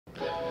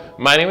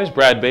My name is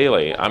Brad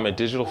Bailey. I'm a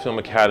Digital Film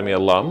Academy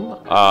alum,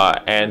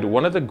 and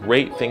one of the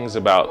great things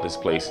about this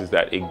place is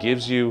that it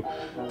gives you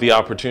the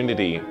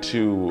opportunity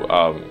to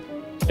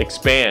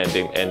expand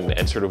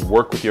and sort of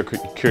work with your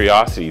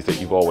curiosities that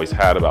you've always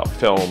had about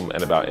film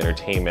and about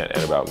entertainment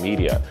and about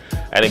media.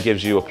 And it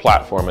gives you a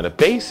platform and a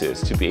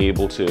basis to be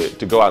able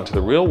to go out into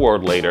the real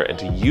world later and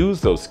to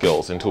use those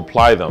skills and to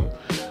apply them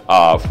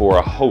for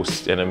a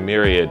host and a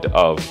myriad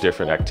of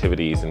different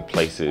activities and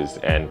places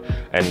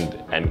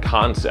and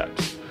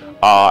concepts.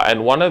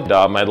 And one of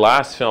my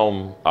last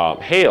film,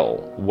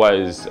 Hale,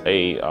 was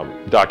a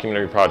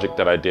documentary project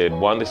that I did,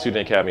 won the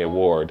Student Academy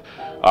Award,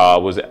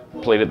 was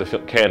played at the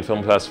Cannes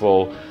Film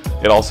Festival.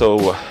 It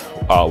also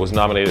was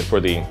nominated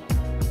for the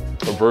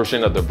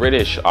version of the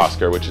British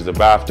Oscar, which is a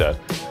BAFTA.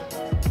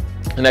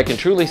 And I can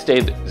truly say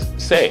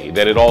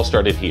that it all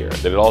started here,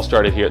 at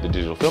the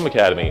Digital Film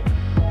Academy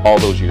all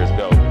those years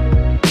ago.